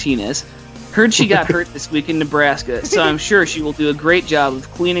Adrian Martinez. Heard she got hurt this week in Nebraska, so I'm sure she will do a great job of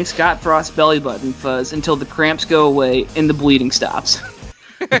cleaning Scott Frost's belly button fuzz until the cramps go away and the bleeding stops.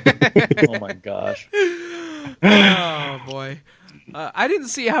 Oh my gosh. Oh boy. I didn't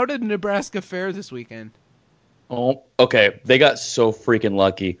see, how did Nebraska fare this weekend? Oh, okay. They got so freaking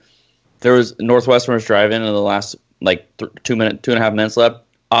lucky. There was Northwestern was driving in the last 2.5 minutes left.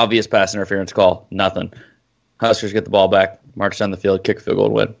 Obvious pass interference call. Nothing. Huskers get the ball back, march down the field, kick a field goal,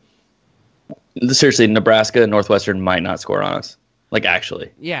 and win. Seriously, Nebraska and Northwestern might not score on us. Like,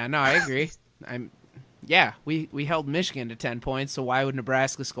 actually. Yeah, no, I agree. We held Michigan to 10 points, so why would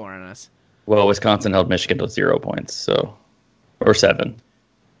Nebraska score on us? Well, Wisconsin held Michigan to 0 points, so or 7.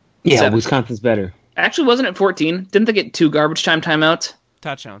 Yeah, 7. Wisconsin's better. Actually, wasn't it 14? Didn't they get 2 garbage time timeouts?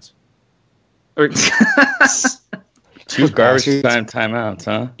 Touchdowns. Or 2 garbage time timeouts,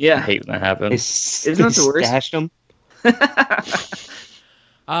 huh? Yeah. I hate when that happens. Isn't that the worst? Stashed them.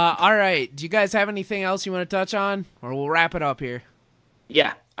 All right. Do you guys have anything else you want to touch on, or we'll wrap it up here?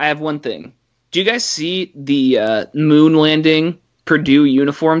 Yeah, I have one thing. Do you guys see the moon landing Purdue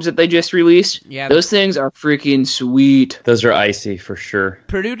uniforms that they just released? Yeah. Those things are freaking sweet. Those are icy for sure.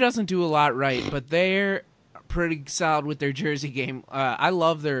 Purdue doesn't do a lot right, but they're pretty solid with their jersey game. I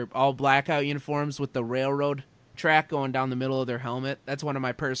love their all blackout uniforms with the railroad track going down the middle of their helmet. That's one of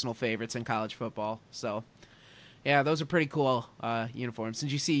my personal favorites in college football. So, yeah, those are pretty cool uniforms.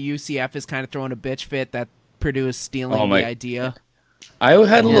 Did you see UCF is kind of throwing a bitch fit that Purdue is stealing the idea? I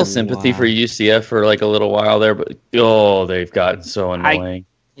had a little sympathy for UCF for like a little while there, but they've gotten so annoying.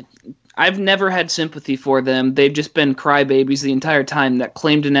 I've never had sympathy for them. They've just been crybabies the entire time that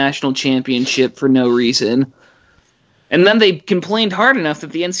claimed a national championship for no reason. And then they complained hard enough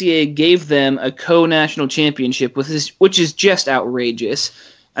that the NCAA gave them a co-national championship, which is just outrageous.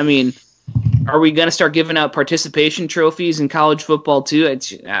 I mean, are we going to start giving out participation trophies in college football too?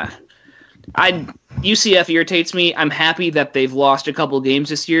 UCF irritates me. I'm happy that they've lost a couple games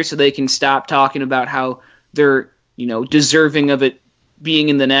this year so they can stop talking about how they're, deserving of it being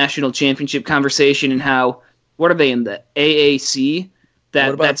in the national championship conversation and how, what are they in the AAC?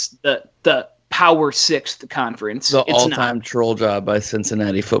 That's the Power Sixth conference. The all-time troll job by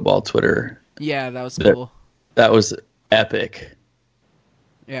Cincinnati football Twitter. Yeah, that was cool. That was epic.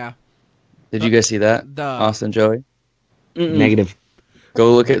 Yeah. Did you guys see that, Austin, Joey? Mm-mm. Negative.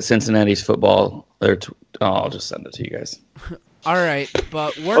 Go look at Cincinnati's football. I'll just send it to you guys. All right,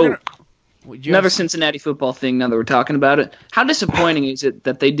 but we're another Cincinnati football thing. Now that we're talking about it, how disappointing is it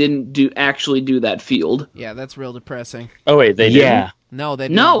that they didn't actually do that field? Yeah, that's real depressing. Oh wait, they didn't? Yeah. No, they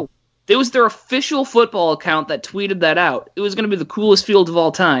didn't. No, it was their official football account that tweeted that out. It was going to be the coolest field of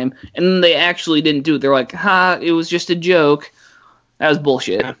all time, and then they actually didn't do it. They're like, it was just a joke. That was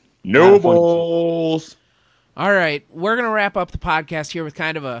bullshit. No balls. All right, we're gonna wrap up the podcast here with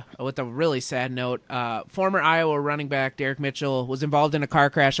with a really sad note. Former Iowa running back Derek Mitchell was involved in a car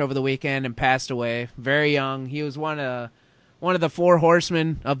crash over the weekend and passed away very young. He was one of the 4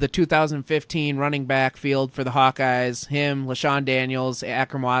 horsemen of the 2015 running back field for the Hawkeyes. Him, LaShawn Daniels,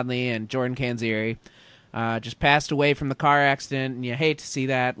 Akram Wadley, and Jordan Canzieri just passed away from the car accident, and you hate to see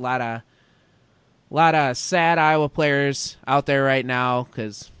that. A lot of sad Iowa players out there right now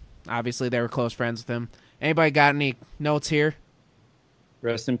because obviously they were close friends with him. Anybody got any notes here?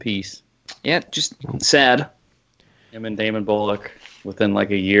 Rest in peace. Yeah, just sad. Him and Damon Bullock within like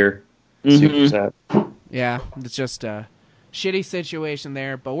a year. Mm-hmm. Super sad. Yeah, it's just a shitty situation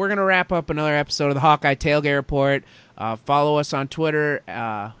there. But we're going to wrap up another episode of the Hawkeye Tailgate Report. Follow us on Twitter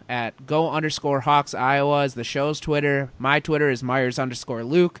at @go_Hawks Iowa is the show's Twitter. My Twitter is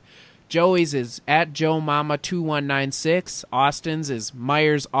Myers_Luke. Joey's is at JoeMama2196. Austin's is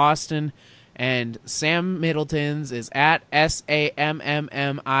Myers Austin. And Sam Middleton's is at SAMMMIDD.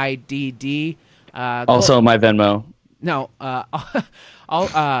 Also, my Venmo. No.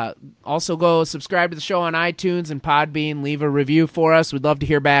 Also go subscribe to the show on iTunes and Podbean. Leave a review for us. We'd love to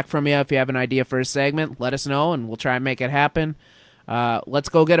hear back from you. If you have an idea for a segment, let us know, and we'll try and make it happen. Let's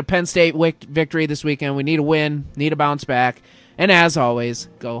go get a Penn State victory this weekend. We need a win, need a bounce back. And as always,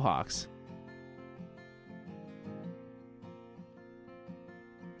 go Hawks.